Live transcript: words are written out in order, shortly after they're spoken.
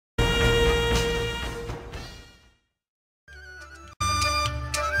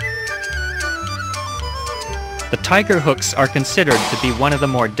The tiger hooks are considered to be one of the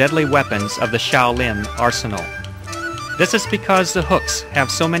more deadly weapons of the Shaolin arsenal. This is because the hooks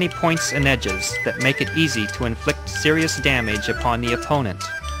have so many points and edges that make it easy to inflict serious damage upon the opponent.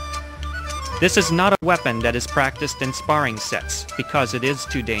 This is not a weapon that is practiced in sparring sets because it is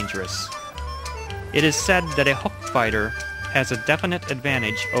too dangerous. It is said that a hook fighter has a definite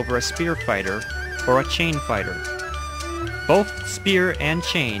advantage over a spear fighter or a chain fighter. Both spear and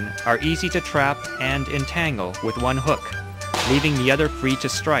chain are easy to trap and entangle with one hook, leaving the other free to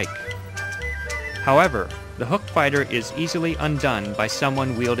strike. However, the hook fighter is easily undone by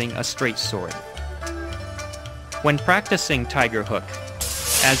someone wielding a straight sword. When practicing tiger hook,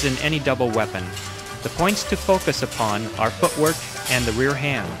 as in any double weapon, the points to focus upon are footwork and the rear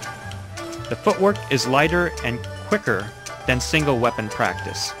hand. The footwork is lighter and quicker than single weapon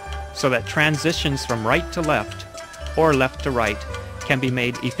practice, so that transitions from right to left or left to right can be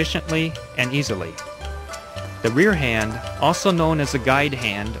made efficiently and easily. The rear hand, also known as the guide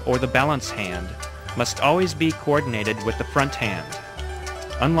hand or the balance hand, must always be coordinated with the front hand.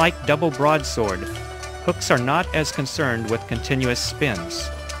 Unlike double broadsword, hooks are not as concerned with continuous spins.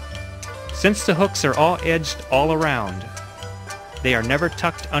 Since the hooks are all edged all around, they are never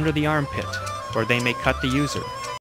tucked under the armpit, or they may cut the user.